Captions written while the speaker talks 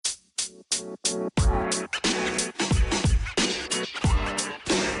Welcome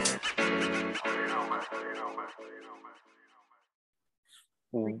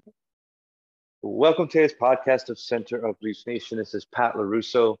to today's podcast of Center of Leafs Nation. This is Pat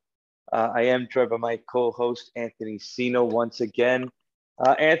LaRusso. I am joined by my co-host Anthony Sino once again.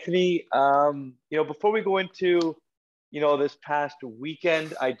 Anthony, before we go into, this past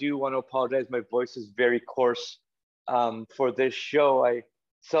weekend, I do want to apologize. My voice is very coarse for this show. I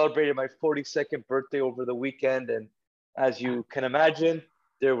celebrated my 42nd birthday over the weekend, and as you can imagine,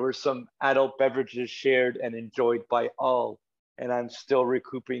 there were some adult beverages shared and enjoyed by all, and I'm still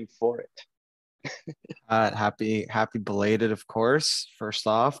recouping for it. Happy belated, of course. First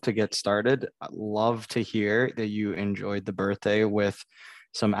off, to get started, I'd love to hear that you enjoyed the birthday with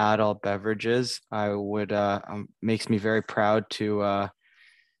some adult beverages. I would makes me very proud to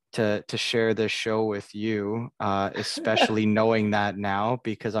share this show with you, especially knowing that now,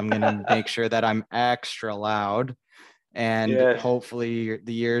 because I'm gonna make sure that I'm extra loud, and Yeah. hopefully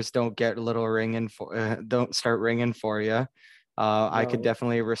the ears don't get a little ringing for don't start ringing for you. I could No.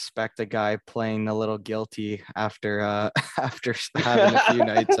 definitely respect a guy playing a little guilty after after having a few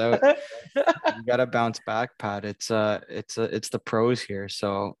nights out. You gotta bounce back, Pat. It's the pros here,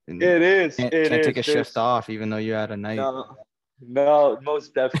 so It is. It can't take is. a shift off even though you had a night. No, no,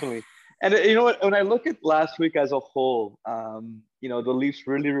 most definitely. And you know what? When I look at last week as a whole, the Leafs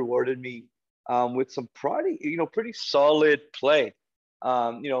really rewarded me with some pretty solid play.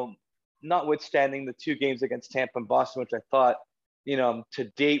 Um, you know, Notwithstanding the two games against Tampa and Boston, which I thought, to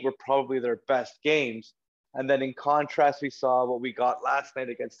date were probably their best games. And then in contrast, we saw what we got last night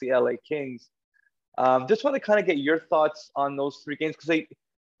against the LA Kings. Just want to kind of get your thoughts on those three games because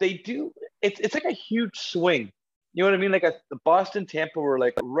they do it's like a huge swing. You know what I mean? Like the Boston Tampa were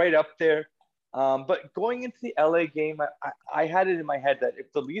like right up there. But going into the LA game, I had it in my head that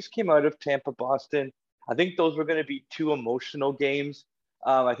if the Leafs came out of Tampa Boston, I think those were going to be two emotional games.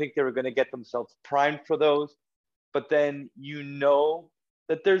 I think they were going to get themselves primed for those. But then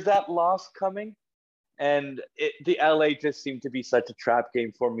that there's that loss coming, and the LA just seemed to be such a trap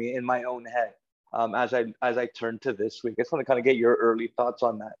game for me in my own head. As I turn to this week, I just want to kind of get your early thoughts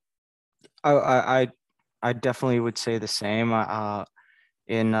on that. I definitely would say the same.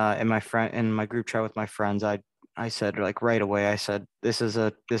 In my group chat with my friends, I said, like, right away, I said this is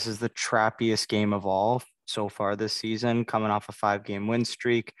the trappiest game of all so far this season, coming off a 5-game win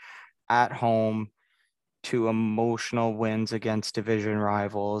streak at home, two emotional wins against division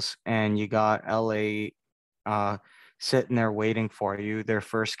rivals, and you got LA sitting there waiting for you, their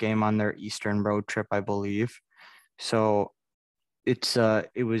first game on their Eastern road trip, I believe. So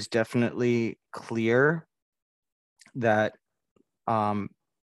it was definitely clear that I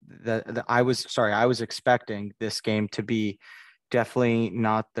was expecting this game to be definitely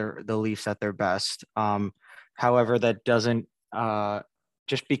not the Leafs at their best. However, that doesn't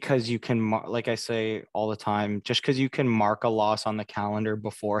just because you can like I say all the time, just because you can mark a loss on the calendar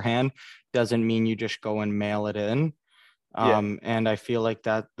beforehand doesn't mean you just go and mail it in. Yeah. And I feel like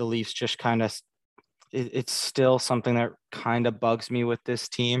that the Leafs just kind of it's still something that kind of bugs me with this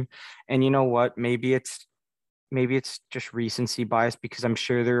team. And you know what? Maybe it's just recency bias, because I'm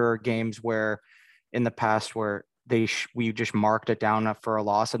sure there are games where in the past where we just marked it down for a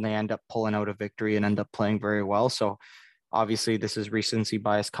loss and they end up pulling out a victory and end up playing very well. So obviously this is recency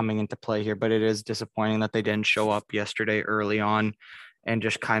bias coming into play here, but it is disappointing that they didn't show up yesterday early on and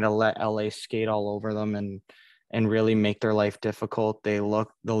just kind of let LA skate all over them and really make their life difficult. The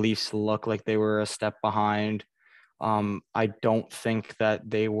Leafs look like they were a step behind. I don't think that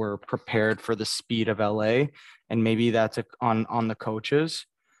they were prepared for the speed of LA, and maybe that's on the coaches.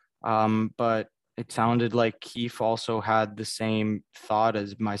 But it sounded like Keefe also had the same thought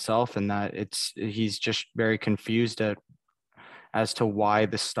as myself, and that he's just very confused as to why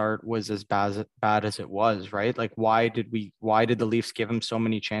the start was as bad as it was, right? Like why did the Leafs give him so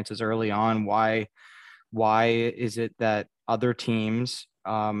many chances early on? Why is it that other teams,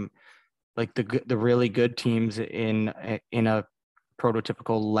 like the really good teams in a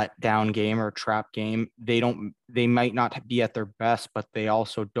prototypical letdown game or trap game, they might not be at their best, but they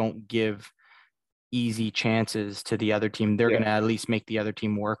also don't give easy chances to the other team. They're going to at least make the other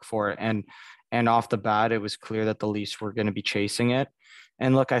team work for it. And off the bat, it was clear that the Leafs were going to be chasing it.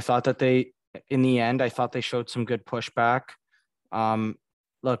 And look, I thought that in the end, I thought they showed some good pushback.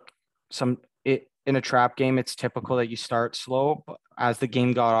 Look, in a trap game, it's typical that you start slow, but as the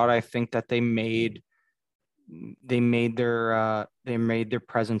game got out, I think that they made their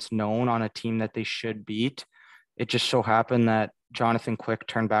presence known on a team that they should beat. It just so happened that Jonathan Quick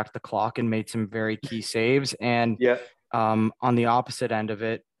turned back the clock and made some very key saves. And Yeah. on the opposite end of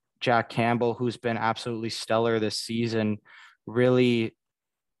it, Jack Campbell, who's been absolutely stellar this season, really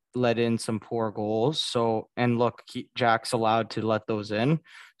let in some poor goals. So, and look, Jack's allowed to let those in.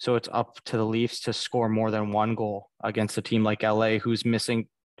 So it's up to the Leafs to score more than one goal against a team like LA, who's missing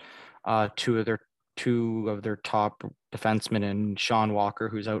two of their top defensemen, and Sean Walker,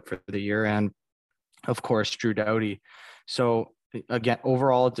 who's out for the year, and of course Drew Doughty. So again,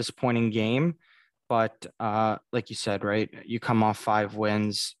 overall a disappointing game. But like you said, right, you come off 5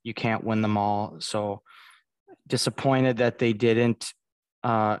 wins, you can't win them all. So disappointed that they didn't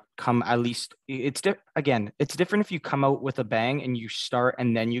come at least. Again, it's different if you come out with a bang and you start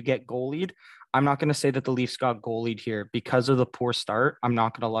and then you get goalied. I'm not going to say that the Leafs got goalied here because of the poor start. I'm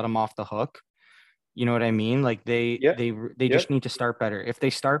not going to let them off the hook. You know what I mean? Like Yeah. they just need to start better. If they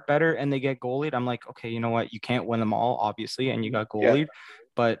start better and they get goalied, I'm like, okay, you know what? You can't win them all, obviously, and you got Yeah. goalied.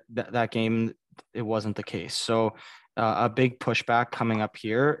 But that game, it wasn't the case. So a big pushback coming up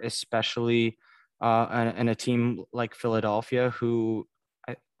here, especially and a team like Philadelphia, who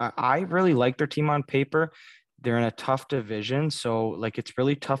I really like their team on paper. They're in a tough division, so like it's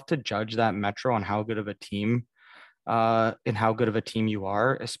really tough to judge that Metro on how good of a team and how good of a team you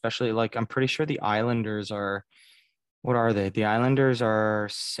are, especially like I'm pretty sure the Islanders are, what are they? The Islanders are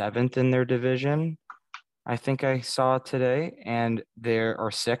seventh in their division. I think I saw today, and they're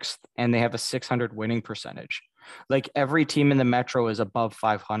or sixth, and they have a 600 winning percentage. Like every team in the Metro is above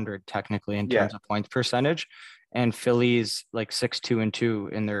 500 technically in Yeah. terms of points percentage, and Philly's like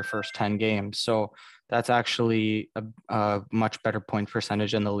 6-2-2 in their first 10 games. So that's actually a much better point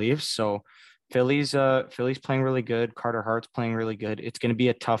percentage than the Leafs. So Philly's playing really good. Carter Hart's playing really good. It's going to be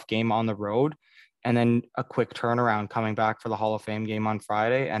a tough game on the road, and then a quick turnaround coming back for the Hall of Fame game on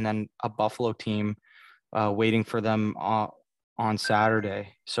Friday, and then a Buffalo team waiting for them on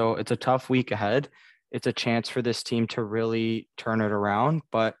Saturday. So it's a tough week ahead. It's a chance for this team to really turn it around,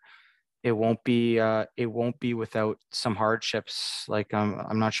 but it won't be without some hardships. Like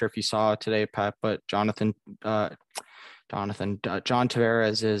I'm not sure if you saw today, Pat, but John Tavares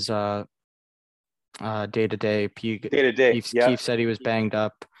is day to day. Day to day. Yeah. Keith said he was banged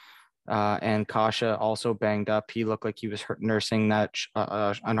up. And Kasha also banged up. He looked like he was nursing that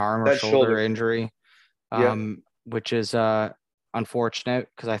an arm or That shoulder shoulder. injury, Yeah. which is unfortunate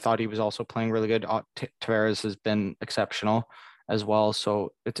because I thought he was also playing really good. Tavares has been exceptional as well,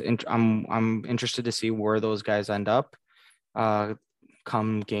 so I'm interested to see where those guys end up uh,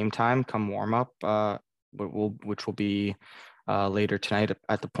 come game time, come warm up, which will be later tonight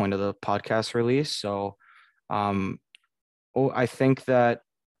at the point of the podcast release. So, I think that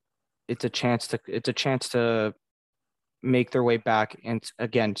it's a chance to make their way back and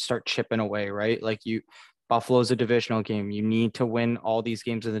again start chipping away, right? Like Buffalo's a divisional game. You need to win all these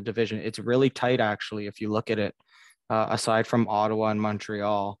games in the division. It's really tight actually if you look at it. Aside from Ottawa and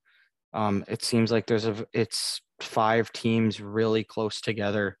Montreal, it seems like it's 5 teams really close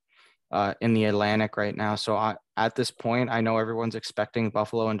together in the Atlantic right now. So at this point, I know everyone's expecting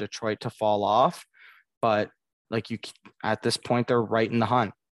Buffalo and Detroit to fall off, but like at this point, they're right in the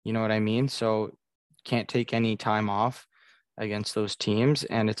hunt. You know what I mean? So can't take any time off against those teams,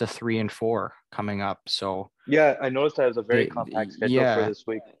 and it's a 3-4 coming up. So Yeah. I noticed that it was a very compact schedule for yeah. this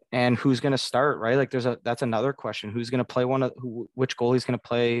week. And who's going to start, right? Like that's another question. Who's going to play which goalie's going to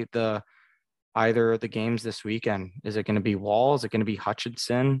play either of the games this weekend? Is it going to be Wall? Is it going to be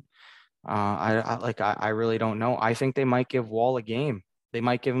Hutchinson? I really don't know. I think they might give Wall a game. They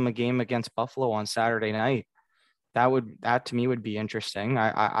might give him a game against Buffalo on Saturday night. That to me would be interesting.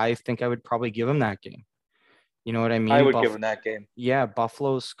 I think I would probably give him that game. You know what I I mean? would give him that game. Yeah,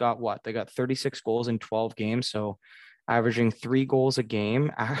 Buffalo's got what? They got 36 goals in 12 games, so averaging 3 goals a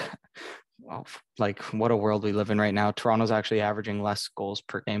game. Well, like what a world we live in right now. Toronto's actually averaging less goals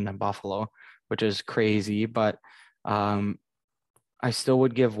per game than Buffalo, which is crazy, but I still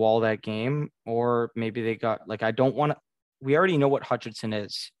would give Wall that game, or maybe they got like I don't want to. We already know what Hutchinson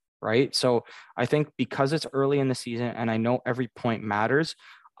is, right? So I think because it's early in the season and I know every point matters,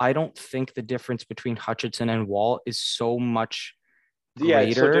 I don't think the difference between Hutchinson and Wall is so much Yeah.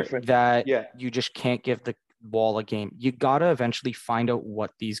 It's so greater different. that Yeah. you just can't give the Wall a game. You gotta eventually find out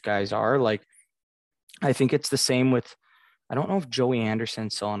what these guys are. Like I think it's the same with I don't know if Joey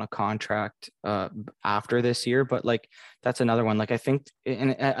Anderson's still on a contract after this year, but like that's another one. Like I think,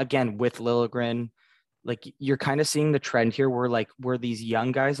 and again with Liljegren, like you're kind of seeing the trend here where these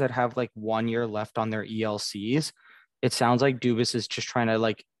young guys that have like 1 year left on their ELCs. It sounds like Dubas is just trying to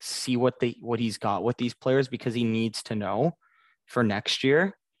like see what he's got with these players because he needs to know for next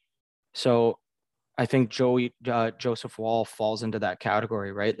year. So I think Joseph Wall falls into that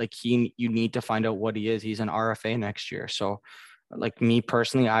category, right? Like you need to find out what he is. He's an RFA next year, so like me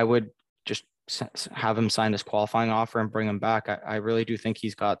personally, I would just have him sign his qualifying offer and bring him back. I really do think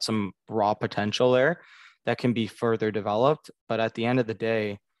he's got some raw potential there that can be further developed. But at the end of the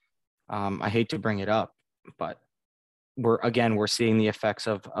day, I hate to bring it up, but we're seeing the effects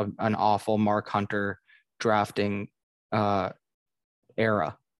of an awful Mark Hunter drafting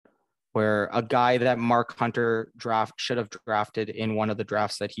era, where a guy that Mark Hunter should have drafted in one of the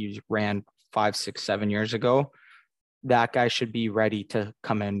drafts that he ran 5, 6, 7 years ago, that guy should be ready to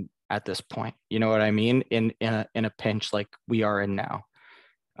come in at this point. You know what I mean? In a pinch like we are in now.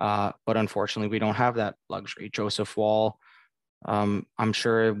 But unfortunately, we don't have that luxury. Joseph Woll, I'm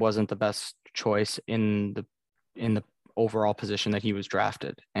sure it wasn't the best choice in the overall position that he was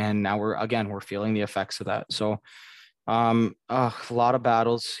drafted, and now we're feeling the effects of that. So, a lot of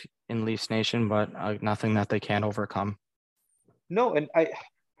battles in Leafs Nation, but nothing that they can't overcome. No,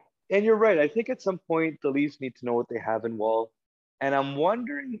 and you're right. I think at some point the Leafs need to know what they have in Woll, and I'm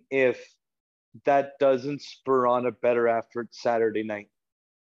wondering if that doesn't spur on a better effort Saturday night.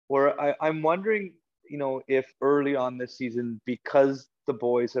 Where I'm wondering, if early on this season, because the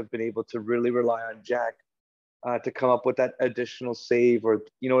boys have been able to really rely on Jack to come up with that additional save, or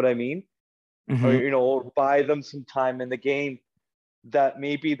you know what I mean, Mm-hmm. or buy them some time in the game, that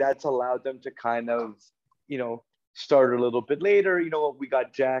maybe that's allowed them to kind of, start a little bit later. We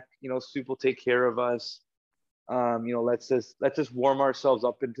got Jack. Soup will take care of us. Let's just warm ourselves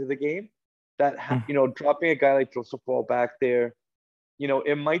up into the game. That dropping a guy like Joseph Woll back there,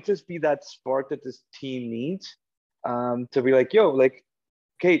 it might just be that spark that this team needs, to be like, yo, like,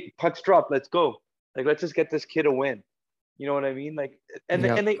 okay, pucks drop, let's go. Like, let's just get this kid a win. You know what I mean? Like, and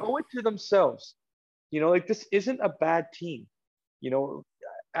Yep. they owe it to themselves. Like, this isn't a bad team. You know,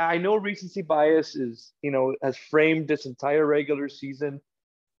 I know recency bias has framed this entire regular season,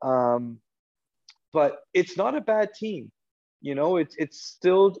 um, but it's not a bad team. It's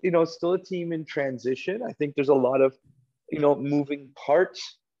still still a team in transition. I think there's a lot of moving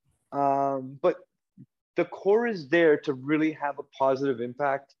parts, but the core is there to really have a positive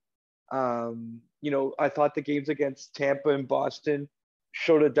impact. I thought the games against Tampa and Boston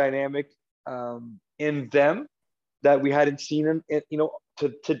showed a dynamic in them that we hadn't seen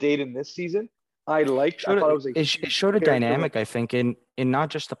to date in this season. I thought it was a It huge showed a dynamic, characteristic. I think, in not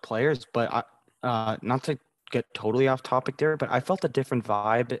just the players, but not to get totally off topic there, but I felt a different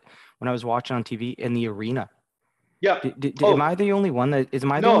vibe when I was watching on TV in the arena. Yeah. Am Oh, I the only one no, that's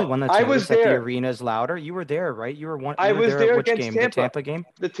I was noticed that the there. arena is louder? You were there, right? I You were was there at there which against game? The Tampa. Tampa game?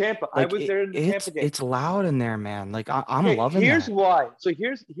 The Tampa. I Like was there in the Tampa game. it's loud in there, man. Like I'm Okay, loving here's that. why. So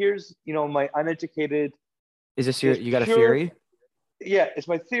here's my uneducated, Is this just you got a pure, theory? yeah, it's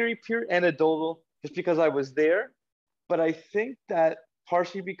my theory, pure anecdotal, just because I was there. But I think that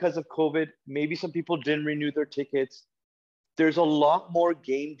partially because of COVID, maybe some people didn't renew their tickets. There's a lot more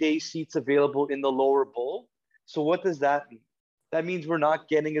game day seats available in the lower bowl. So what does that mean? That means we're not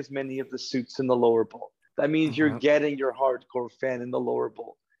getting as many of the suits in the lower bowl. That means you're Yeah. getting your hardcore fan in the lower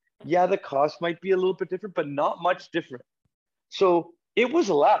bowl. Yeah, the cost might be a little bit different, but not much different. So it was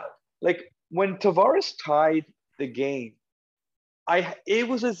loud. Like when Tavares tied the game, it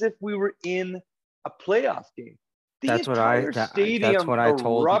was as if we were in a playoff game. The entire That's stadium what I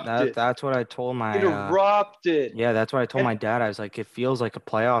told erupted. that's what I told It my erupted. yeah, that's what I told And my dad. I was like, it feels like a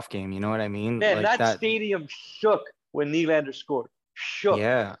playoff game. You know what I mean? man, Like that that. stadium shook when Nylander scored. Shook.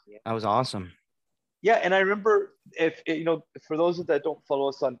 Yeah, that was awesome. Yeah, and I remember, if for those that don't follow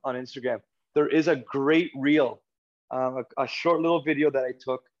us on Instagram, there is a great reel, a short little video that I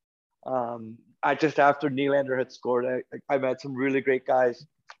took. I just after Nylander had scored, I met some really great guys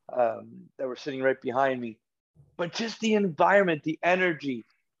that were sitting right behind me. But just the environment, the energy.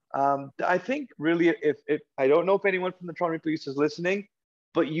 I think really, if I don't know if anyone from the Toronto Maple Leafs is listening,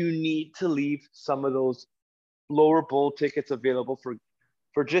 but you need to leave some of those lower bowl tickets available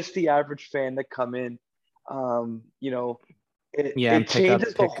for just the average fan to come in. Yeah, It and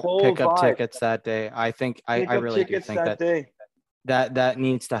changes the whole pick up vibe. tickets that day. I think I Pick up really do tickets think that day. that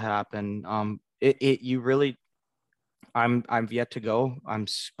needs to happen. It you really I'm yet to go. I'm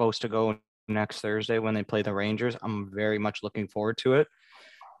supposed to go next Thursday when they play the Rangers. I'm very much looking forward to it.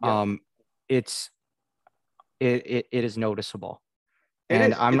 Yeah, Um, it's it is noticeable, it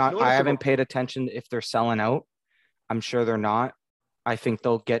and is. I'm It's not. I haven't noticeable. paid attention if they're selling out. I'm sure they're not. I think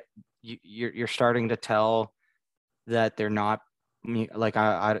they'll get. You're starting to tell that they're not. Like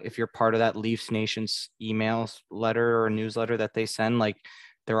if you're part of that Leafs Nation's emails letter or newsletter that they send, like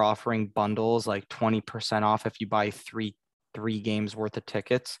they're offering bundles like 20% off if you buy three games worth of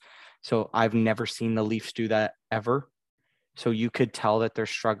tickets. So I've never seen the Leafs do that ever. So you could tell that they're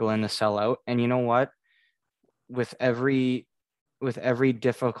struggling to sell out. And you know what? With every with every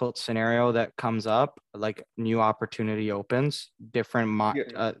difficult scenario that comes up, like new opportunity opens, different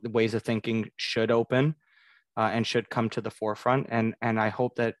ways of thinking should open and should come to the forefront. And I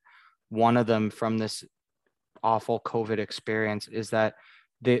hope that one of them from this awful COVID experience is that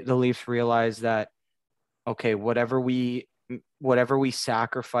the Leafs realize that, okay, whatever we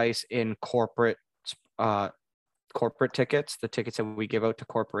sacrifice in corporate tickets, the tickets that we give out to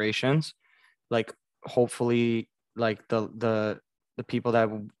corporations, like hopefully like the people that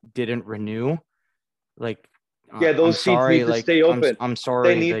didn't renew, like those seats need to stay open. I'm sorry,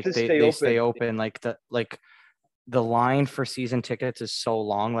 they need like to they stay open. Like the line for season tickets is so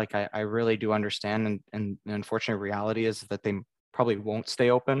long. Like I really do understand, and the unfortunate reality is that they probably won't stay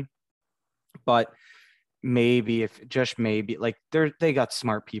open. But maybe, if just maybe, like they got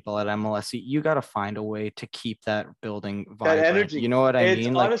smart people at MLSE. You got to find a way to keep that building vibrant. That energy. You know what I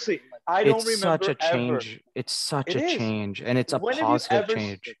mean? Like, honestly, I don't remember such a change. ever. It's such a change, and it's a positive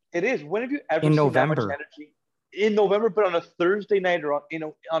change. It is. When have you ever in seen November? That much energy in November, but on a Thursday night or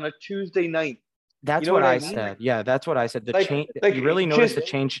on a Tuesday night? That's what I said. Yeah, that's what I said. The change. You really notice the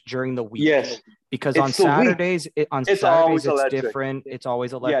change during the week. Yes. Because on Saturdays, it's different. It's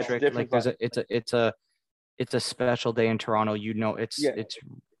always electric. Like it's a special day in Toronto. You know, it's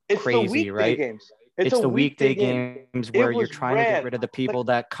crazy, right? Games. It's the weekday games where you're trying to get rid of the people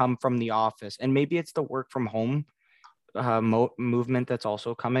that come from the office, and maybe it's the work from home movement that's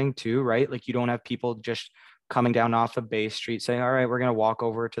also coming too, right? Like you don't have people just coming down off of Bay Street saying, "All right, we're gonna walk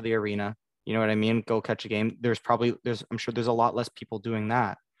over to the arena." You know what I mean? Go catch a game. I'm sure there's a lot less people doing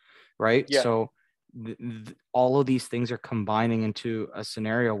that, right? Yeah. So all of these things are combining into a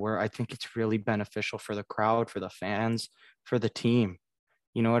scenario where I think it's really beneficial for the crowd, for the fans, for the team.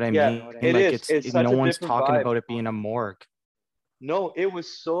 You know what I mean? It like is. It's no one's talking about it being a morgue. No, it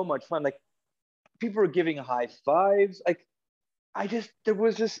was so much fun. Like people were giving high fives. Like there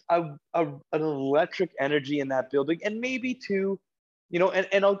was just an electric energy in that building, and maybe too,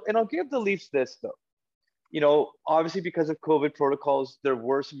 and I'll give the Leafs this though. Obviously because of COVID protocols, there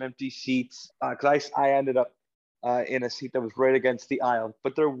were some empty seats. Because I ended up in a seat that was right against the aisle,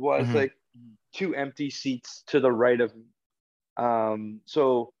 but there was like 2 empty seats to the right of me.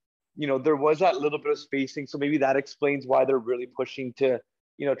 So there was that little bit of spacing. So maybe that explains why they're really pushing to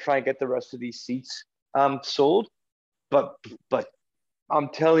try and get the rest of these seats sold. But I'm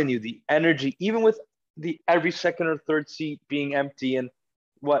telling you, the energy, even with every second or third seat being empty, and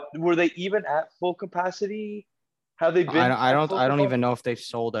what were they even at full capacity? Have they been? I don't even know if they've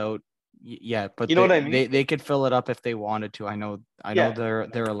sold out yet, but what I mean? They could fill it up if they wanted to. I know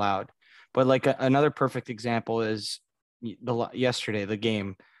they're allowed. But like another perfect example is yesterday, the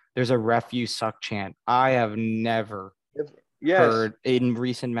game. There's a ref you suck chant. I have never heard in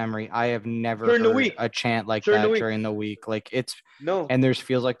recent memory. I have never heard a chant like that during the week. Like and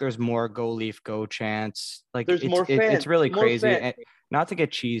feels like there's more "Go Leaf Go" chants. Like there's more fans. It's really crazy. And not to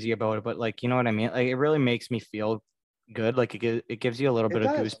get cheesy about it, but like, you know what I mean? Like it really makes me feel good. Like it gives you a little bit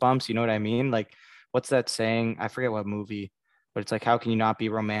of goosebumps. You know what I mean? Like what's that saying? I forget what movie, but it's like, how can you not be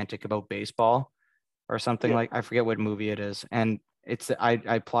romantic about baseball or something? Like, I forget what movie it is. And I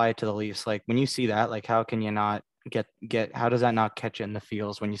apply it to the Leafs. Like when you see that, like, how can you not how does that not catch you in the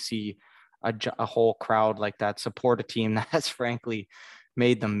feels when you see a whole crowd like that support a team that has frankly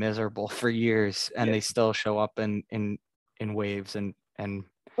made them miserable for years, and they still show up in waves and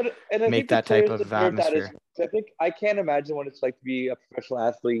make that type of atmosphere. I can't imagine what it's like to be a professional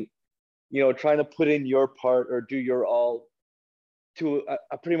athlete, trying to put in your part or do your all to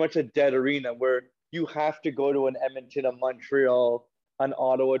a pretty much a dead arena where you have to go to an Edmonton, a Montreal, an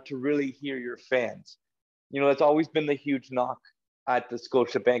Ottawa to really hear your fans. That's always been the huge knock at the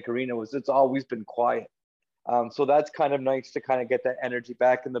Scotiabank Arena, was it's always been quiet. So that's kind of nice to kind of get that energy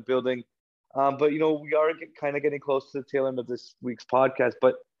back in the building. But, we are kind of getting close to the tail end of this week's podcast.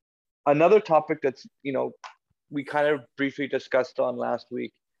 But another topic that's, we kind of briefly discussed on last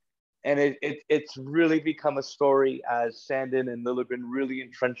week, and it's really become a story as Sandin and Liljegren really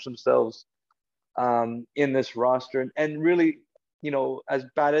entrench themselves in this roster. And really, as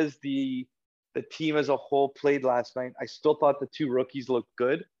bad as the team as a whole played last night, I still thought the 2 rookies looked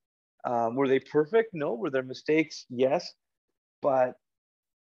good. Were they perfect? No. Were there mistakes? Yes. But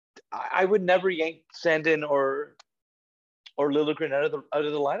I would never yank Sandin or Liljegren out of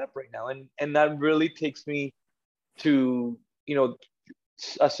the lineup right now, and that really takes me to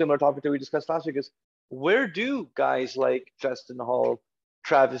a similar topic that we discussed last week, is where do guys like Justin Holl,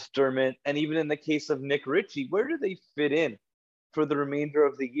 Travis Dermott, and even in the case of Nick Ritchie, where do they fit in for the remainder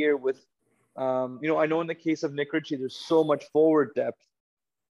of the year? With I know in the case of Nick Ritchie, there's so much forward depth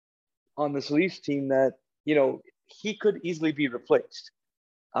on this Leafs team that he could easily be replaced.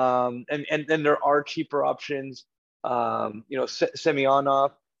 And then there are cheaper options.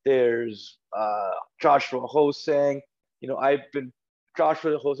 Semyonov. There's Joshua Hosang.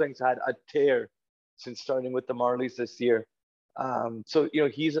 Joshua Hosang's had a tear since starting with the Marlies this year. So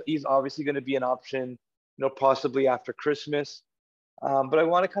he's obviously going to be an option. Possibly after Christmas. But I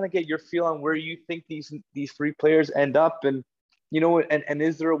want to kind of get your feel on where you think these three players end up, and and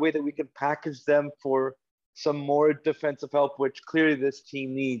is there a way that we can package them for some more defensive help, which clearly this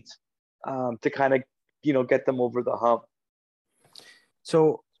team needs to kind of get them over the hump.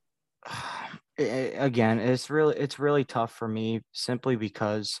 So again, it's really tough for me simply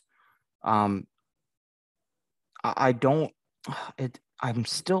because I'm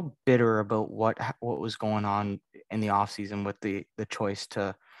still bitter about what was going on in the offseason with the choice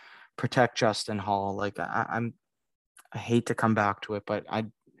to protect Justin Hall. Like I hate to come back to it, but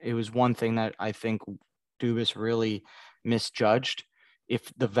it was one thing that I think Dubas really misjudged.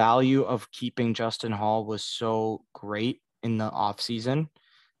 If the value of keeping Justin Hall was so great in the offseason,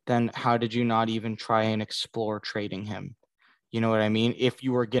 then how did you not even try and explore trading him? You know what I mean? If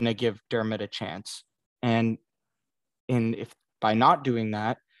you were going to give Dermott a chance. And if by not doing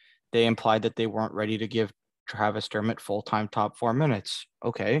that, they implied that they weren't ready to give Travis Dermott full-time top 4 minutes.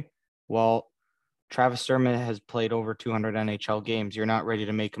 Okay, well, Travis Dermott has played over 200 NHL games. You're not ready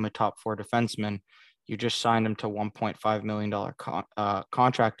to make him a top 4 defenseman. You just signed him to $1.5 million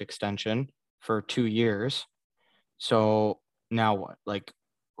contract extension for 2 years. So now what? Like,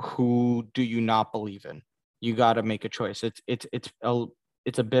 who do you not believe in? You got to make a choice. It's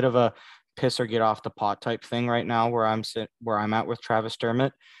a bit of a piss or get off the pot type thing right now where I'm at with Travis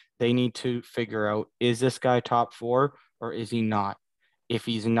Dermott. They need to figure out, is this guy top 4 or is he not? If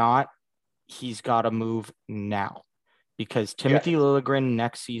he's not, he's got to move now, because Timothy Liljegren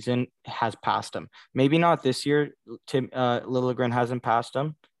next season has passed him. Maybe not this year. Liljegren hasn't passed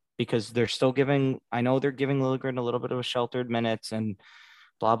him because they're giving Liljegren a little bit of a sheltered minutes and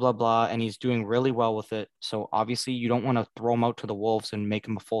blah, blah, blah. And he's doing really well with it. So obviously you don't want to throw him out to the Wolves and make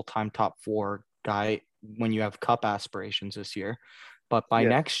him a full-time top 4 guy when you have cup aspirations this year. But by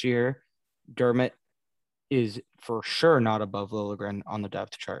next year, Dermott is for sure not above Liljegren on the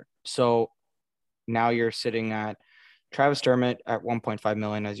depth chart. So now you're sitting at Travis Dermott at $1.5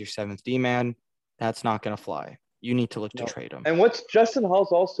 million as your 7th D man. That's not going to fly. You need to look to trade him. And what's Justin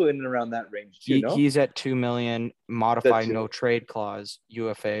Hall's also in and around that range too, He's at $2 million, modified no trade clause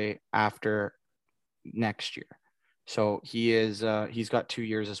UFA after next year. So he's got 2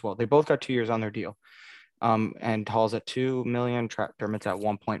 years as well. They both got 2 years on their deal. And Hall's at $2 million, Dermott's at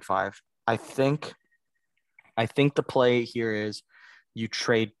 1.5. I think the play here is you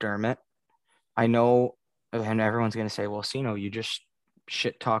trade Dermott. I know, and everyone's going to say, well, Sino, you just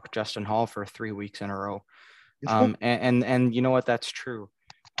shit talk Justin Hall for 3 weeks in a row. And you know what? That's true.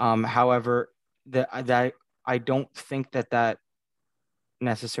 However, that I don't think that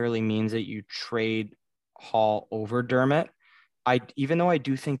necessarily means that you trade Hall over Dermott. Even though I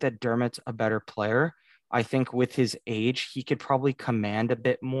do think that Dermott's a better player, I think with his age, he could probably command a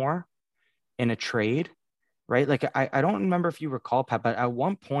bit more in a trade, right? Like I don't remember if you recall, Pat, but at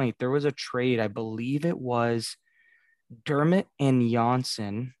one point there was a trade. I believe it was Dermott and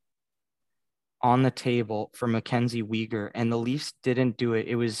Janssen on the table for Mackenzie Weegar, and the Leafs didn't do it.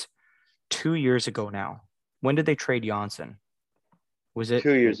 It was 2 years ago now. When did they trade Janssen? Was it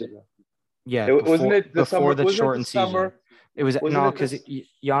 2 years ago? Yeah, wasn't it the before summer? the shortened season? It was no, because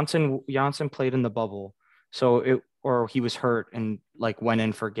Janssen played in the bubble, so he was hurt and like went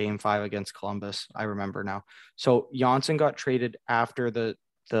in for Game 5 against Columbus. I remember now. So Janssen got traded after the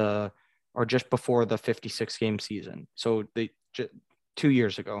or just before the 56 game season. So 2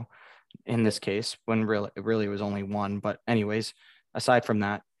 years ago. In this case, when really it was only one. But anyways, aside from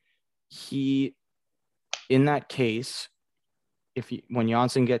that, in that case, when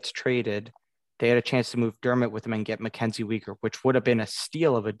Janssen gets traded, they had a chance to move Dermott with him and get Mackenzie Weegar, which would have been a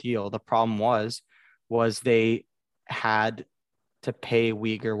steal of a deal. The problem was they had to pay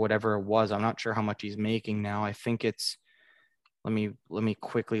Weegar whatever it was. I'm not sure how much he's making now. I think it's, let me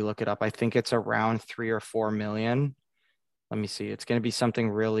quickly look it up. I think it's around 3 or 4 million. Let me see. It's going to be something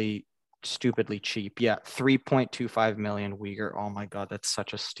really stupidly cheap. Yeah, 3.25 million Weegar. Oh my God, that's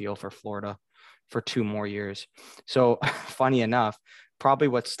such a steal for Florida for 2 more years. So funny enough, probably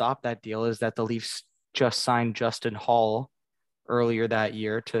what stopped that deal is that the Leafs just signed Justin Hall earlier that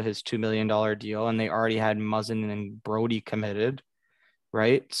year to his $2 million deal, and they already had Muzzin and Brody committed,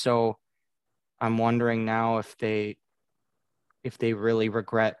 right? So I'm wondering now if they really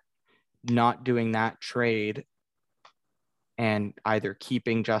regret not doing that trade and either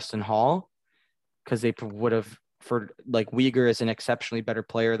keeping Justin Hall, because they would have for like Uyghur is an exceptionally better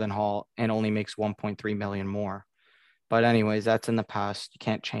player than Hall and only makes 1.3 million more. But anyways, that's in the past. You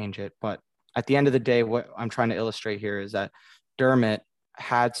can't change it. But at the end of the day, what I'm trying to illustrate here is that Dermott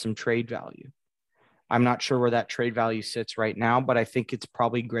had some trade value. I'm not sure where that trade value sits right now, but I think it's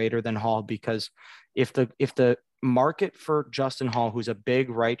probably greater than Hall because if the market for Justin Hall, who's a big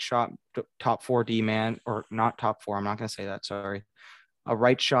right shot top 4 D man, or not top 4, I'm not going to say that, sorry, a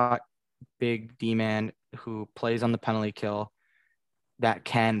right shot big D man who plays on the penalty kill that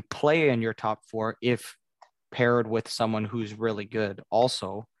can play in your top 4 if paired with someone who's really good.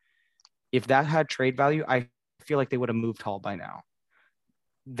 Also, if that had trade value, I feel like they would have moved Hall by now.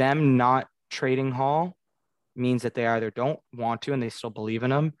 Them not trading Hall means that they either don't want to and they still believe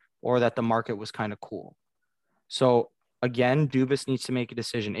in him, or that the market was kind of cool. So again, Dubas needs to make a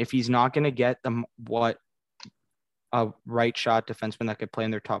decision. If he's not going to get them what a right shot defenseman that could play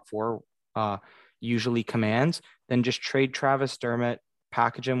in their top 4 usually commands, then just trade Travis Dermott,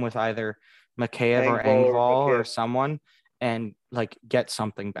 package him with either Mikheyev or Engvall or someone, and like get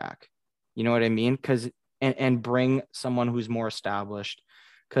something back. You know what I mean? Because and bring someone who's more established.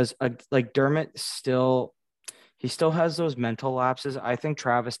 Because like Dermott still has those mental lapses. I think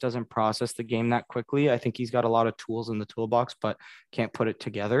Travis doesn't process the game that quickly. I think he's got a lot of tools in the toolbox, but can't put it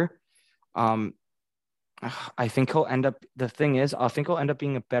together. I think he'll end up, the thing is, I think he'll end up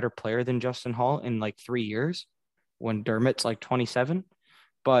being a better player than Justin Hall in like 3 years when Dermott's like 27,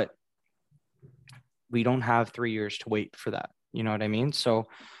 but we don't have 3 years to wait for that. You know what I mean? So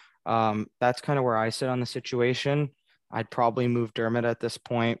that's kind of where I sit on the situation. I'd probably move Dermott at this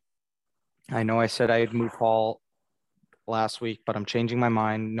point. I know I said I'd move Hall last week, but I'm changing my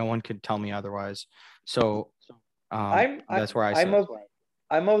mind. No one could tell me otherwise. So that's where I sit.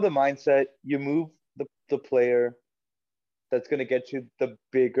 I'm of the mindset you move the player that's going to get you the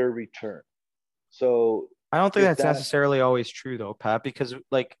bigger return. So I don't think that's necessarily always true though, Pat, because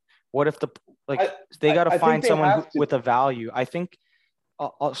like, what if they got to find someone with a value? I think.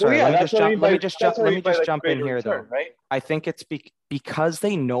 Let me just jump in here though. Right? I think it's because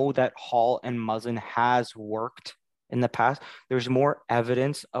they know that Hall and Muzzin has worked in the past. There's more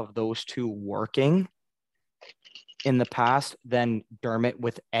evidence of those two working in the past than Dermott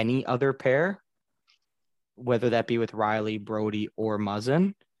with any other pair, whether that be with Riley, Brody, or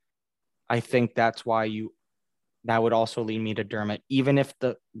Muzzin. I think that's why that would also lead me to Dermott, even if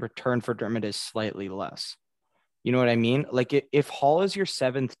the return for Dermott is slightly less. You know what I mean? Like if Hall is your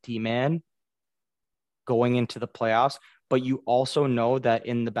 7th D-man going into the playoffs, but you also know that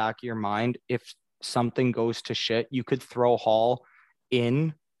in the back of your mind, if something goes to shit, you could throw Hall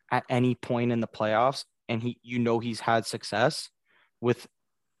in at any point in the playoffs, and he's had success with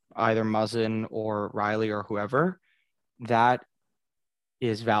either Muzzin or Riley or whoever. That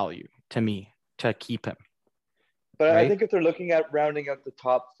is value to me to keep him. But right? I think if they're looking at rounding out the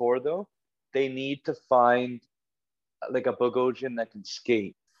top 4, though, they need to find like a Bogosian that can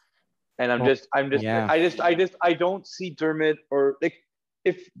skate. And I don't see Dermott, or like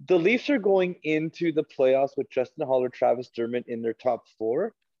if the Leafs are going into the playoffs with Justin Hall or Travis Dermott in their top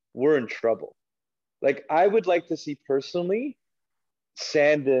 4, we're in trouble. Like I would like to see personally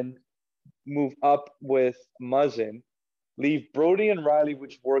Sandin move up with Muzzin, leave Brody and Riley,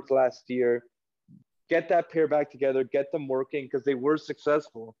 which worked last year, get that pair back together, get them working because they were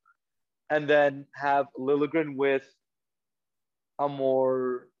successful, and then have Liljegren with a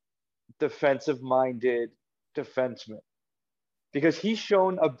more defensive-minded defenseman, because he's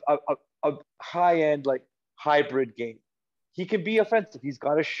shown a high-end like hybrid game. He can be offensive. He's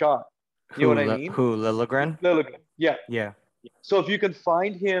got a shot. You know what I mean? Who, Liljegren? Liljegren, yeah. Yeah. So if you can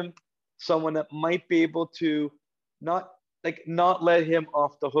find him someone that might be able to not let him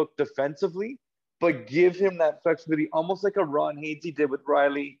off the hook defensively, but give him that flexibility, almost like a Ron Hainsey did with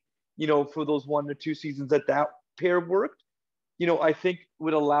Riley, for those 1 or 2 seasons that pair worked, I think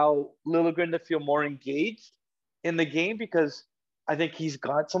would allow Liljegren to feel more engaged in the game, because I think he's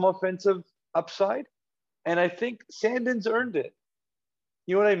got some offensive upside. And I think Sandin's earned it.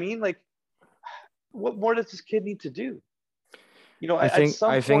 You know what I mean? Like, what more does this kid need to do? I think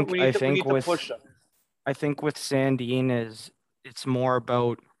with Sandin it's more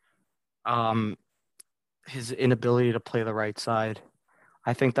about his inability to play the right side.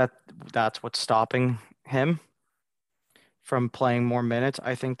 I think that's what's stopping him from playing more minutes.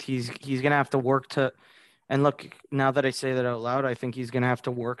 I think he's going to have to work to, and look, now that I say that out loud, I think he's going to have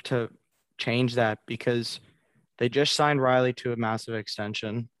to work to change that, because they just signed Riley to a massive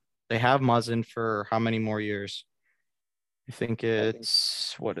extension. They have Muzzin for how many more years? I think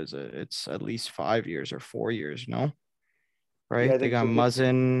what is it? It's at least 5 years or 4 years, no? Right? Yeah, they got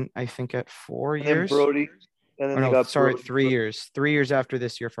Muzzin, I think, at 4 years. Brody. And then Or they no, got sorry, Brody, 3 years. 3 years after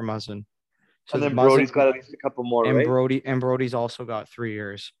this year for Muzzin. So and the then Brody's Muzzin got at least a couple more, and right? Brody's also got 3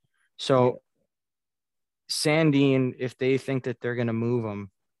 years. Yeah. So Sandin, if they think that they're gonna move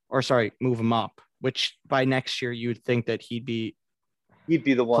him up, which by next year you'd think that he'd be He'd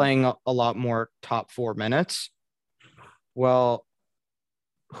be the one. playing a lot more top 4 minutes. Well,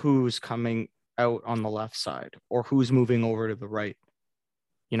 who's coming out on the left side or who's moving over to the right?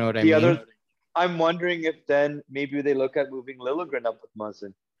 You know what I mean? I'm wondering if then maybe they look at moving Liljegren up with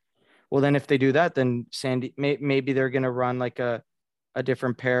Muzzin. Well, then if they do that, then maybe they're going to run like a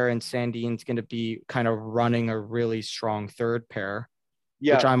different pair and Sandin's going to be kind of running a really strong third pair,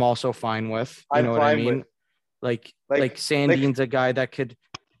 which I'm also fine with. You know what I mean? Like Sandin's a guy that could,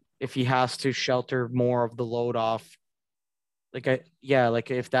 if he has to shelter more of the load off, like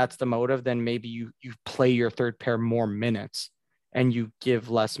if that's the motive, then maybe you play your third pair more minutes and you give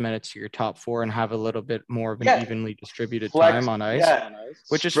less minutes to your top 4 and have a little bit more of an evenly distributed time on ice,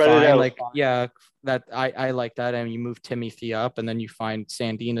 which is fine. Like, that I like that. And you move Timothy up and then you find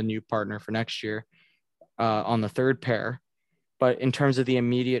Sandin a new partner for next year on the third pair. But in terms of the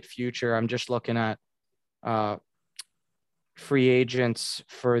immediate future, I'm just looking at free agents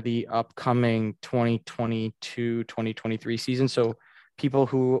for the upcoming 2022-2023 season. So people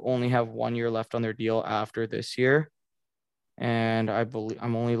who only have 1 year left on their deal after this year. And I believe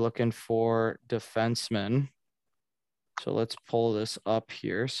I'm only looking for defensemen. So let's pull this up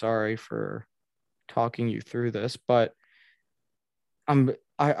here. Sorry for talking you through this, but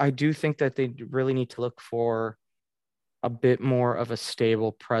I do think that they really need to look for a bit more of a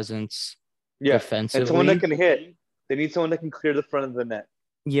stable presence defensively. And someone that can hit. They need someone that can clear the front of the net.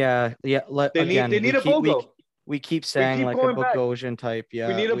 Yeah. They need a Bogo. We keep saying like a Bogosian type. Yeah.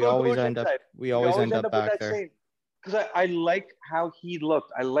 We need a Bogosian type. We always end up back there. Because I like how he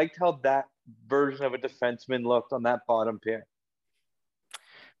looked. I liked how that version of a defenseman looked on that bottom pair.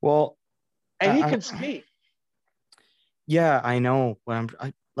 Well, and he can skate. Yeah, I know. But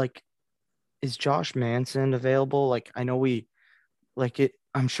is Josh Manson available? Like, I know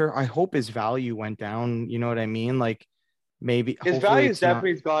I'm sure, I hope his value went down. You know what I mean? Like, maybe his value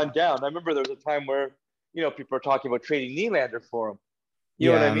definitely has gone down. I remember there was a time where, people are talking about trading Nylander for him.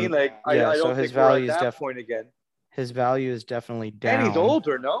 You know what I mean? Like, I don't think we're at that point again. His value is definitely down. And he's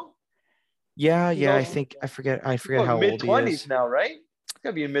older, no? Yeah. I forget how old he is. Mid-20s now, right? He's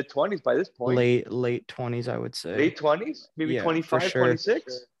got to be in mid-20s by this point. Late 20s, I would say. Late 20s? Maybe 25, sure.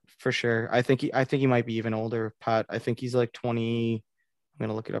 26? For sure. I think he might be even older, Pat. I think he's like 20. I'm going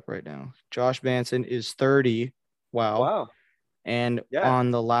to look it up right now. Josh Manson is 30. Wow. And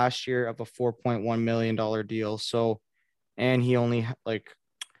on the last year of a $4.1 million deal. So, and he only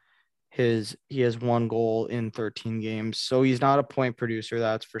he has 1 goal in 13 games. So he's not a point producer.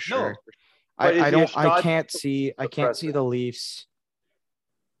 That's for sure. No, I can't see the Leafs.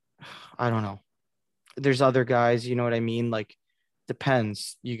 I don't know. There's other guys, you know what I mean? Like,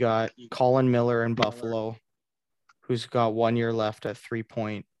 depends. You got Colin Miller in Buffalo, who's got 1 year left at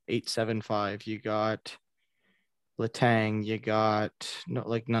 3.875. You got Letang. You got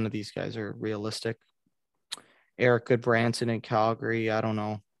none of these guys are realistic. Eric Goodbranson in Calgary. I don't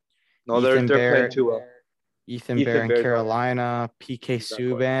know. No, they're playing too well. Ethan Bear in Carolina. PK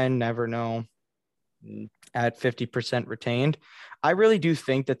Subban. Never know. At 50% retained. I really do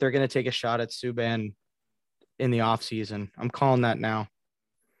think that they're going to take a shot at Subban in the offseason. I'm calling that now.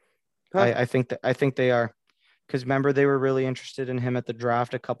 I think they are, because remember, they were really interested in him at the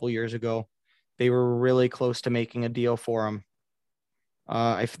draft a couple years ago. They were really close to making a deal for him.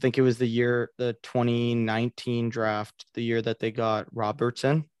 I think it was the 2019 draft, the year that they got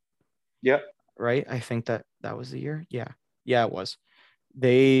Robertson. Yeah. Right. I think that was the year. Yeah, it was.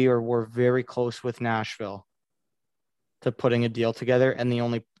 They were very close with Nashville to putting a deal together. And the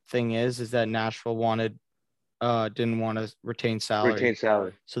only thing is that Nashville didn't want to retain salary.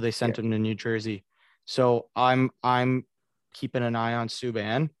 So they sent him to New Jersey. So I'm keeping an eye on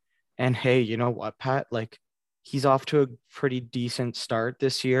Subban. And hey, you know what, Pat? Like, he's off to a pretty decent start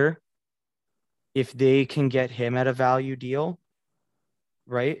this year. If they can get him at a value deal,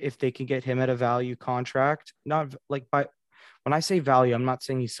 right? If they can get him at a value contract, not like when I say value, I'm not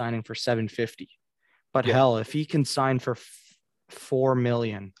saying he's signing for $750, but hell, if he can sign for $4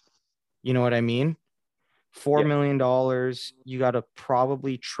 million, you know what I mean? $4 million, you got to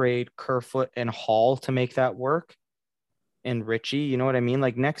probably trade Kerfoot and Hall to make that work. And Richie, you know what I mean?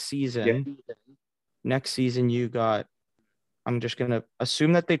 Like next season, you got, I'm just going to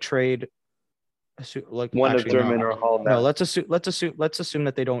assume that they trade one of German or Hall. No, let's assume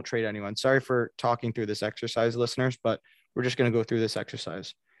that they don't trade anyone. Sorry for talking through this exercise, listeners, but we're just going to go through this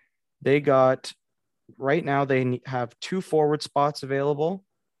exercise. They got right now they have 2 forward spots available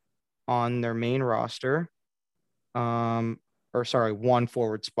on their main roster. Or sorry, 1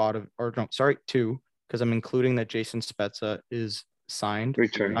 forward spot or no, sorry, 2, because I'm including that Jason Spezza is signed.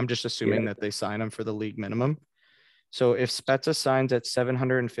 Return. I'm just assuming that they sign him for the league minimum. So if Spezza signs at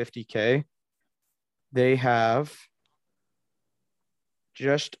 750K, they have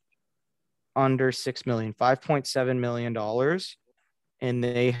just under 6 million, $5.7 million. And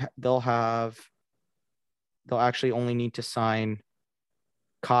they'll actually only need to sign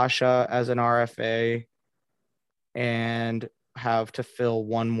Kasha as an RFA and have to fill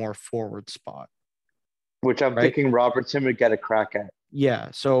 1 more forward spot. Which I'm thinking Robertson would get a crack at. Yeah.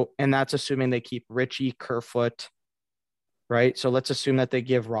 So, and that's assuming they keep Richie, Kerfoot, right? So let's assume that they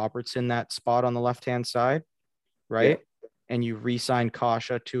give Robertson that spot on the left-hand side, right? Yeah. And you re-sign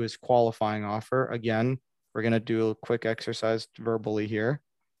Kasha to his qualifying offer. Again, we're going to do a quick exercise verbally here.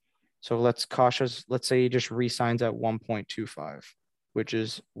 So let's say he just re-signs at 1.25, which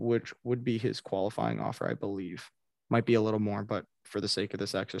would be his qualifying offer, I believe. Might be a little more, but for the sake of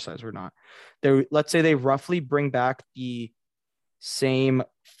this exercise, we're not. Let's say they roughly bring back the same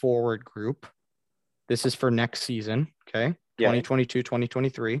forward group. This is for next season, okay? 2022,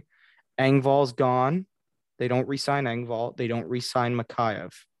 2023. Engvall's gone. They don't re-sign Engvall. They don't re-sign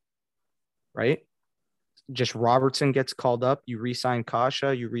Mikheyev, right? Just Robertson gets called up. You re-sign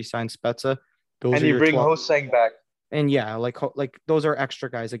Kasha. You re-sign Spezza. And you bring Ho-Sang back. And yeah, like those are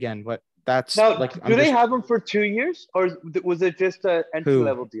extra guys again. But that's now, like, do they have him for 2 years, or was it just an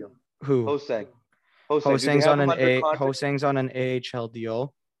entry-level deal? Who? Ho-Sang. Ho-Sang's on an AHL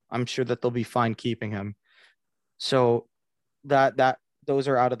deal. I'm sure that they'll be fine keeping him. So those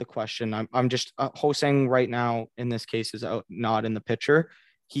are out of the question. I'm just Ho-Sang right now in this case is out, not in the picture.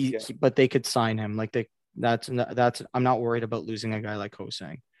 But they could sign him. Like that's I'm not worried about losing a guy like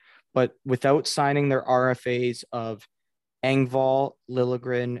Ho-Sang. But without signing their RFAs of Engvall,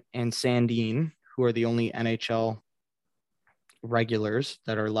 Liljegren, and Sandin, who are the only NHL regulars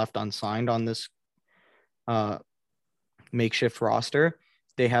that are left unsigned on this makeshift roster,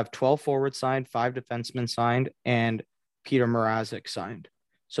 they have 12 forwards signed, 5 defensemen signed, and Peter Mrazek signed.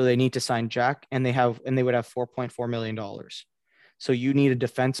 So they need to sign Jack, and they would have $4.4 million. So you need a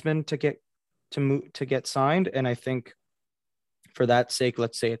defenseman to get signed, and I think for that sake,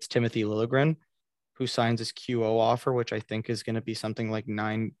 let's say it's Timothy Liljegren, who signs his QO offer, which I think is going to be something like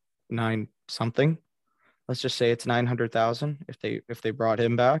nine something. Let's just say it's 900,000 if they brought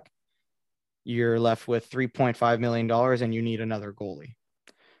him back. You're left with $3.5 million and you need another goalie.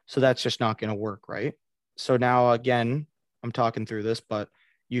 So that's just not going to work, right? So now, again, I'm talking through this, but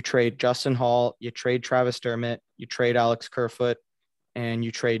you trade Justin Holl, you trade Travis Dermott, you trade Alex Kerfoot, and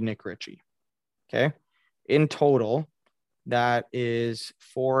you trade Nick Ritchie. Okay. In total, that is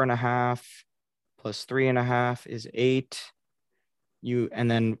 4.5 plus 3.5 is 8. And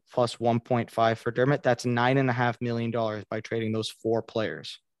then plus 1.5 for Dermott. That's $9.5 million by trading those 4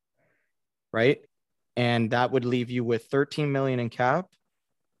 players. Right. And that would leave you with 13 million in cap.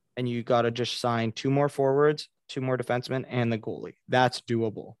 And you got to just sign 2 more forwards, 2 more defensemen, and the goalie. That's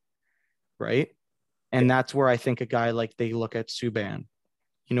doable. Right. And that's where I think a guy like they look at Subban.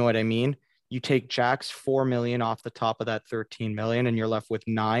 You know what I mean? You take Jack's 4 million off the top of that 13 million and you're left with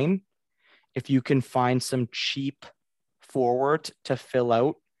 9. If you can find some cheap forward to fill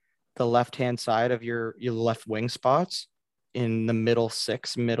out the left-hand side of your left wing spots in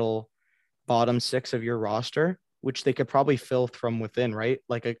the bottom 6 of your roster, which they could probably fill from within, right?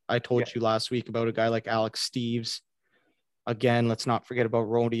 Like I told you last week about a guy like Alex Steves. Again, let's not forget about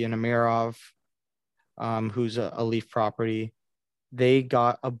Rodion Amirov, who's a Leaf property. They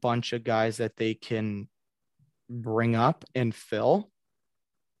got a bunch of guys that they can bring up and fill.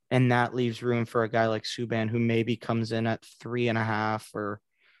 And that leaves room for a guy like Subban, who maybe comes in at 3.5 or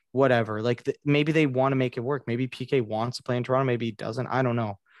whatever. Like maybe they want to make it work. Maybe PK wants to play in Toronto. Maybe he doesn't. I don't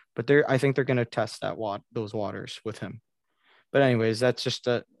know. But I think they're going to test those waters with him. But anyways, that's just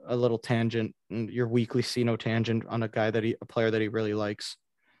a little tangent. Your weekly C-No tangent on a player that he really likes.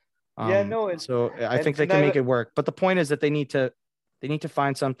 So I think they can make it work. But the point is that they need to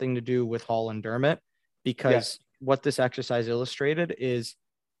find something to do with Holl and Dermott, because what this exercise illustrated is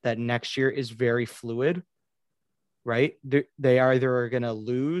that next year is very fluid, right? They either are going to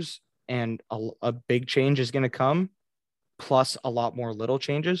lose and a big change is going to come, plus a lot more little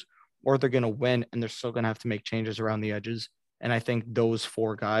changes, or they're going to win and they're still going to have to make changes around the edges. And I think those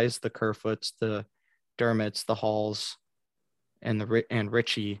 4 guys, the Kerfoots, the Dermotts, the Halls, and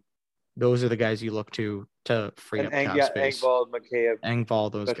Ritchie, those are the guys you look to free up cap space. Engvall, Mikheyev.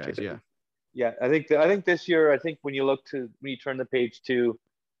 Engvall, those guys, yeah. Yeah, I think this year, when you turn the page to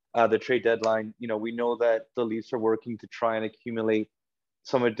the trade deadline. We know that the Leafs are working to try and accumulate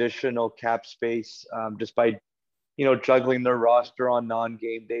some additional cap space, just by juggling their roster on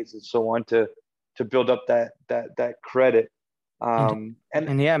non-game days and so on to build up that credit. And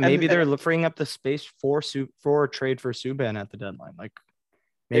And yeah, maybe and they're freeing up the space for a trade for Subban at the deadline. Like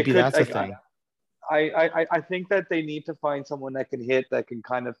it maybe could that's a like thing. I think that they need to find someone that can hit, that can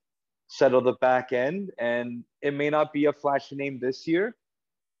kind of settle the back end, and it may not be a flashy name this year,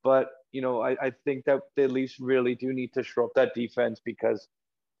 but I think that they at least really do need to shore up that defense because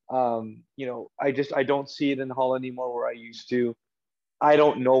I don't see it in Hull anymore where I used to. I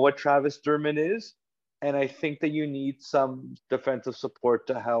don't know what Travis Dermott is, and I think that you need some defensive support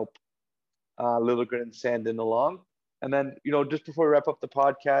to help Liljegren and Sandin along. And then, just before we wrap up the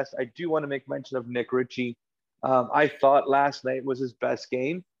podcast, I do want to make mention of Nick Ritchie. I thought last night was his best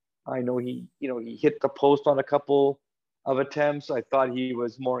game. I know he hit the post on a couple of attempts. I thought he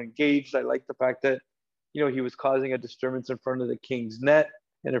was more engaged. I like the fact that, he was causing a disturbance in front of the Kings net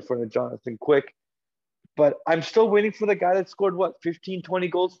and in front of Jonathan Quick. But I'm still waiting for the guy that scored, 15, 20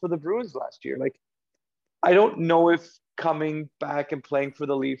 goals for the Bruins last year. Like, I don't know if coming back and playing for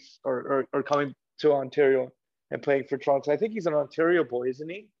the Leafs or coming to Ontario and playing for Toronto. I think he's an Ontario boy, isn't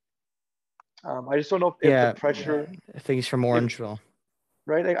he? I just don't know if the Yeah, pressure, I think he's from if, Orangeville.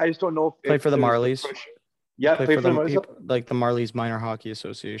 right? I just don't know Played if for the there's the Marlies. pressure. He Yeah, played play for for the the Marlies. like the Marlies Minor Hockey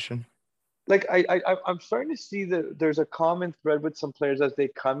Association. Like I'm starting to see that there's a common thread with some players as they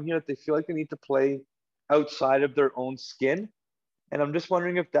come here that they feel like they need to play outside of their own skin. And I'm just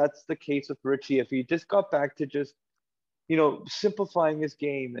wondering if that's the case with Ritchie, if he just got back to just, simplifying his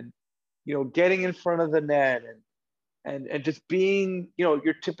game and, getting in front of the net and just being,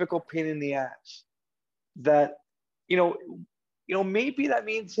 your typical pain in the ass. That, you know, maybe that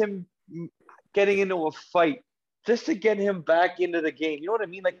means him getting into a fight just to get him back into the game. You know what I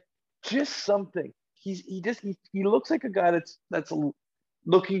mean? Like, just something. He looks like a guy that's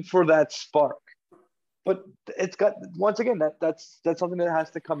looking for that spark. But it's got, once again, that's something that has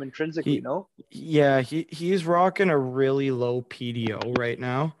to come intrinsically, no? He's rocking a really low PDO right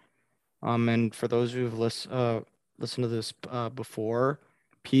now. And for those who've listened to this before,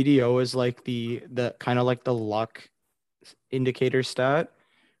 PDO is like the kind of like the luck indicator stat.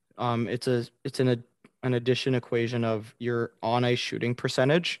 It's an addition equation of your on ice shooting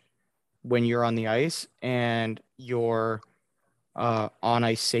percentage when you're on the ice and your on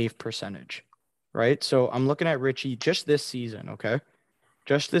ice save percentage, right? So I'm looking at Ritchie just this season, okay?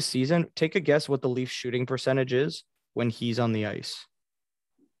 Just this season. Take a guess what the Leafs shooting percentage is when he's on the ice.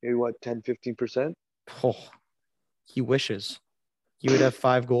 Maybe what, 10, 15%? Oh, he wishes he would have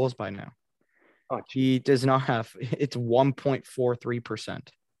 5 goals by now. Oh, He does not have. It's 1.43%.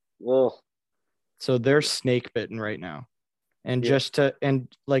 well, So they're snake bitten right now. And yeah. just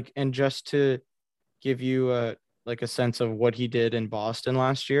to give you a sense of what he did in Boston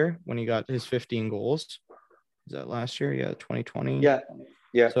last year when he got his 15 goals. Is that last year? Yeah, 2020. Yeah.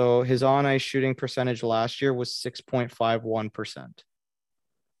 Yeah. So his on ice shooting percentage last year was 6.51%.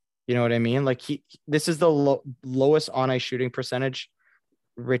 You know what I mean? Like this is the lowest on ice shooting percentage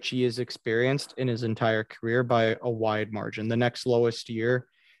Ritchie has experienced in his entire career by a wide margin. The next lowest year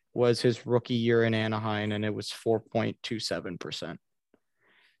was his rookie year in Anaheim, and it was 4.27%.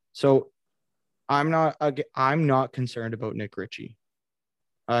 So I'm not concerned about Nick Ritchie.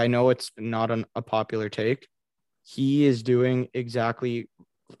 I know it's not a popular take. He is doing exactly,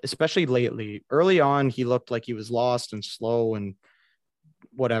 especially lately. Early on, he looked like he was lost and slow and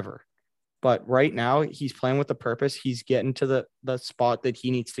whatever. But right now, he's playing with a purpose. He's getting to the spot that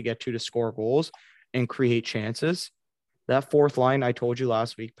he needs to get to score goals and create chances. That fourth line, I told you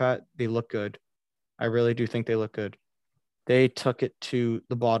last week, Pat, they look good. I really do think they look good. They took it to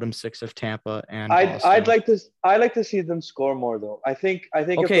the bottom 6 of Tampa and Boston. I'd like to see them score more though. I think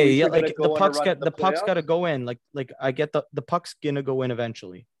okay, if the yeah, like the puck's got to go in. Like I get the puck's gonna go in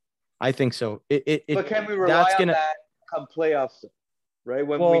eventually. I think so. But can we rely on that come playoffs, right?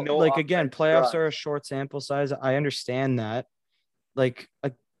 When we know, like again, playoffs are a short sample size. I understand that. Like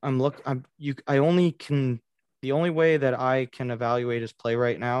the only way that I can evaluate his play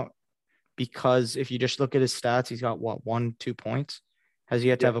right now, because if you just look at his stats, he's got what, 1-2 points. Has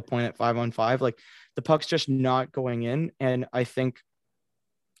yet to have a point at 5-on-5. Like the puck's just not going in. And I think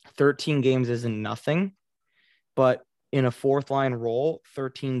 13 games isn't nothing, but in a fourth line role,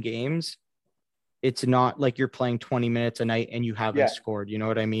 13 games, it's not like you're playing 20 minutes a night and you haven't scored. You know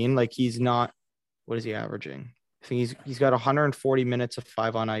what I mean? Like he's not, what is he averaging? I think he's got 140 minutes of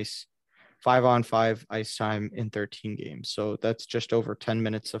 5-on-5 ice time in 13 games. So that's just over 10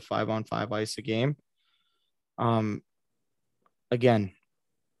 minutes of 5-on-5 ice a game. Again,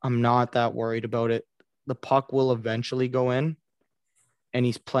 I'm not that worried about it. The puck will eventually go in, and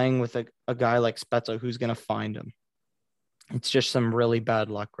he's playing with a guy like Spezza who's going to find him. It's just some really bad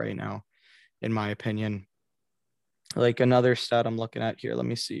luck right now, in my opinion. Like another stat I'm looking at here. Let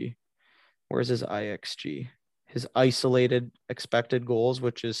me see. Where's his IXG? His isolated expected goals,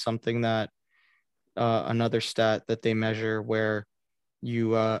 which is something that another stat that they measure where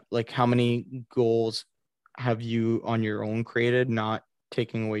you like how many goals have you on your own created, not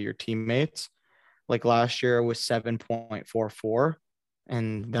taking away your teammates. Like last year it was 7.44,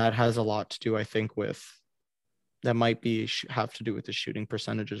 and that has a lot to do, I think, with that might be have to do with the shooting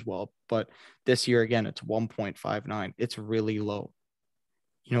percentage as well. But this year again, it's 1.59. It's really low.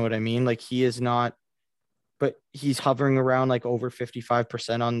 You know what I mean? Like he is not, but he's hovering around like over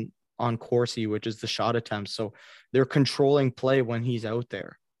 55% on Corsi, which is the shot attempts. So they're controlling play when he's out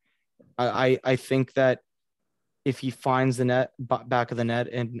there. I think that if he finds the net back of the net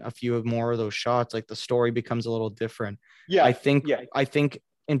and a few of more of those shots, like the story becomes a little different. Yeah, I think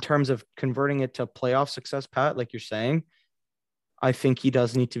in terms of converting it to playoff success, Pat, like you're saying, I think he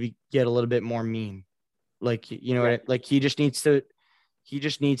does need to get a little bit more mean. Like, you know, like he just needs to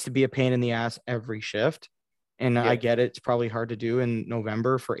be a pain in the ass every shift. And I get it. It's probably hard to do in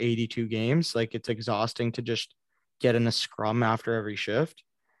November for 82 games. Like it's exhausting to just get in a scrum after every shift,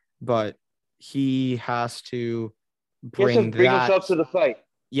 but he has to bring himself to the fight.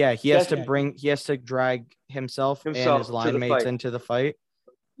 Yeah, he has to drag himself and his line mates into the fight.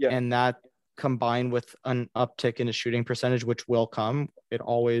 Yeah. And that combined with an uptick in his shooting percentage, which will come, it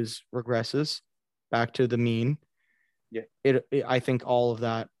always regresses back to the mean. Yeah. I think all of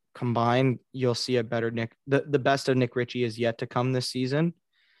that combined, you'll see a better Nick. The best of Nick Ritchie is yet to come this season.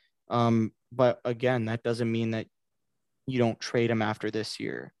 But again, that doesn't mean that you don't trade him after this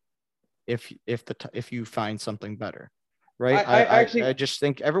year if you find something better. Right. I just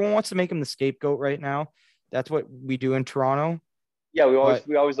think everyone wants to make him the scapegoat right now. That's what we do in Toronto. Yeah, we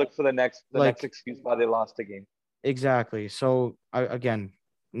always look for the next excuse why they lost the game. Exactly. So again,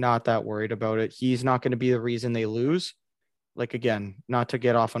 not that worried about it. He's not going to be the reason they lose. Like again, not to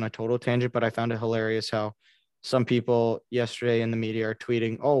get off on a total tangent, but I found it hilarious how some people yesterday in the media are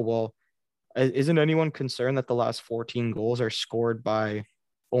tweeting, "Oh, well, isn't anyone concerned that the last 14 goals are scored by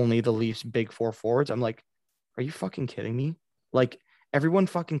only the Leafs' big four forwards?" I'm like, are you fucking kidding me? Like everyone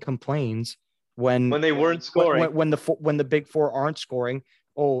fucking complains when they weren't scoring, when the big four aren't scoring.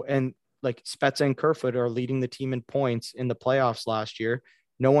 Oh, and like Spezza and Kerfoot are leading the team in points in the playoffs last year.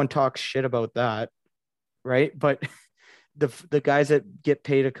 No one talks shit about that, right? But the guys that get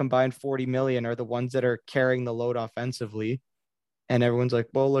paid a combined 40 million are the ones that are carrying the load offensively. And everyone's like,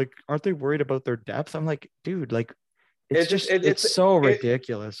 well, like, aren't they worried about their depth? I'm like, dude, like, it's so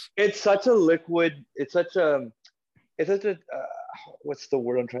ridiculous. It's such a liquid. It's such a what's the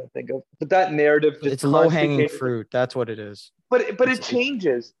word I'm trying to think of? But that narrative just it's low hanging fruit. That's what it is. But it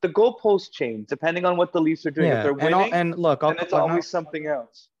changes. The goalposts change depending on what the Leafs are doing. Yeah, if they're winning, and look, it's always something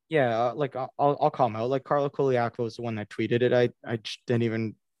else. Yeah, like I'll call him out. Like Carlo Koliakova was the one that tweeted it. I just didn't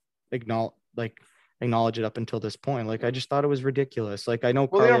even acknowledge it up until this point. Like I just thought it was ridiculous. Like I know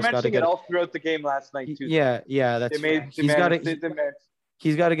Carlos got to get it all throughout the game last night too. Yeah, that's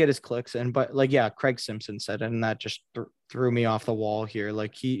he's got to get his clicks in. But like, yeah, Craig Simpson said it, and that just threw me off the wall here.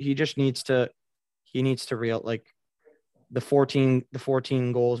 Like he just needs to like the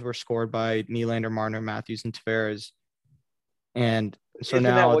 14 goals were scored by Nylander, Marner, Matthews, and Tavares. And so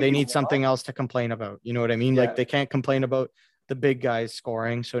now they need something else to complain about. You know what I mean? Yeah. Like they can't complain about the big guys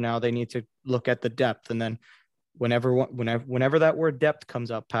scoring. So now they need to look at the depth. And then whenever that word depth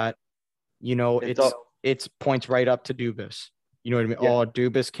comes up, Pat, you know, it's points right up to Dubas. You know what I mean? Yeah. Oh,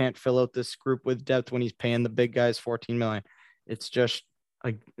 Dubas can't fill out this group with depth when he's paying the big guys 14 million. It's just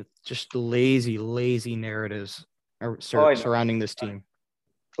lazy narratives surrounding this team.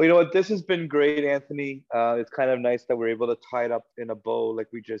 Well, you know what? This has been great, Anthony. It's kind of nice that we're able to tie it up in a bow like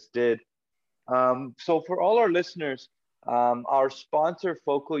we just did. So for all our listeners, our sponsor,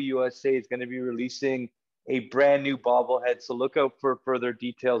 Focal USA, is going to be releasing a brand new bobblehead. So look out for further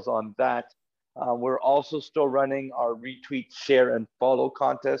details on that. We're also still running our retweet, share, and follow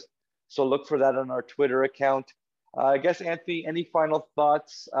contest. So look for that on our Twitter account. I guess, Anthony, any final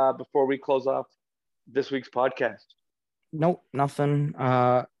thoughts before we close off this week's podcast? Nope, nothing.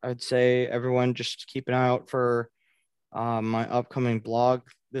 I'd say everyone just keep an eye out for my upcoming blog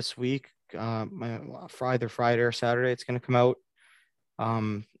this week. My Friday or Saturday, it's going to come out.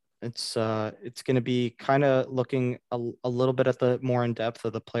 It's going to be kind of looking a little bit at the more in depth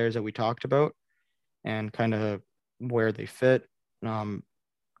of the players that we talked about and kind of where they fit.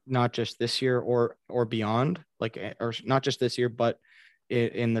 Not just this year or beyond, or not just this year, but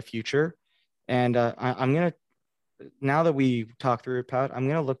in the future. And I'm gonna, now that we talked through it, Pat, I'm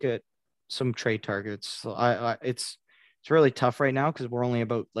gonna look at some trade targets. So it's really tough right now because we're only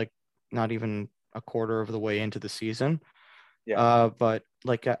about like not even a quarter of the way into the season. Yeah. But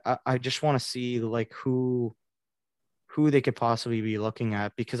like I just want to see like who they could possibly be looking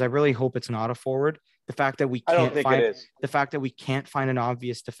at, because I really hope it's not a forward. The fact that we I don't can't think it find is. the fact that we can't find an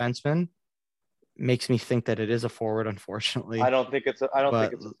obvious defenseman makes me think that it is a forward, I unfortunately. don't think it's a. I don't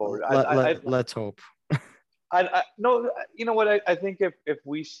think But it's a forward. let's hope. No. You know what? I think if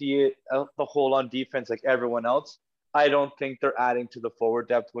we see it the whole on defense like everyone else, I don't think they're adding to the forward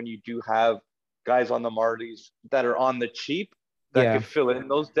depth when you do have guys on the Marlies that are on the cheap that Yeah, could fill in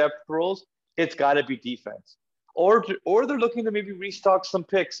those depth roles. It's got to be defense, or they're looking to maybe restock some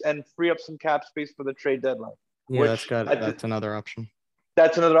picks and free up some cap space for the trade deadline, yeah, which that's another option.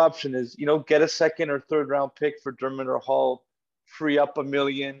 that's another option is, get a second or third round pick for Dermott or Hall, free up $1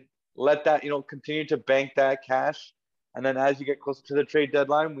 million, let that, continue to bank that cash. And then as you get closer to the trade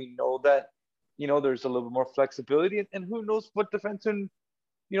deadline, we know that, there's a little bit more flexibility, and who knows what defenseman,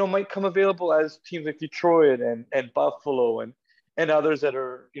 might come available as teams like Detroit and Buffalo and others that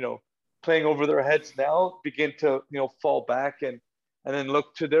are, playing over their heads now begin to, fall back and then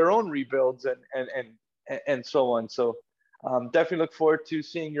look to their own rebuilds and so on. So definitely look forward to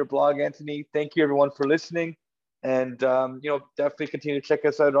seeing your blog, Anthony. Thank you everyone for listening. And, definitely continue to check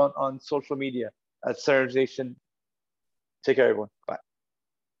us out on social media at Sarah's Nation. Take care, everyone. Bye.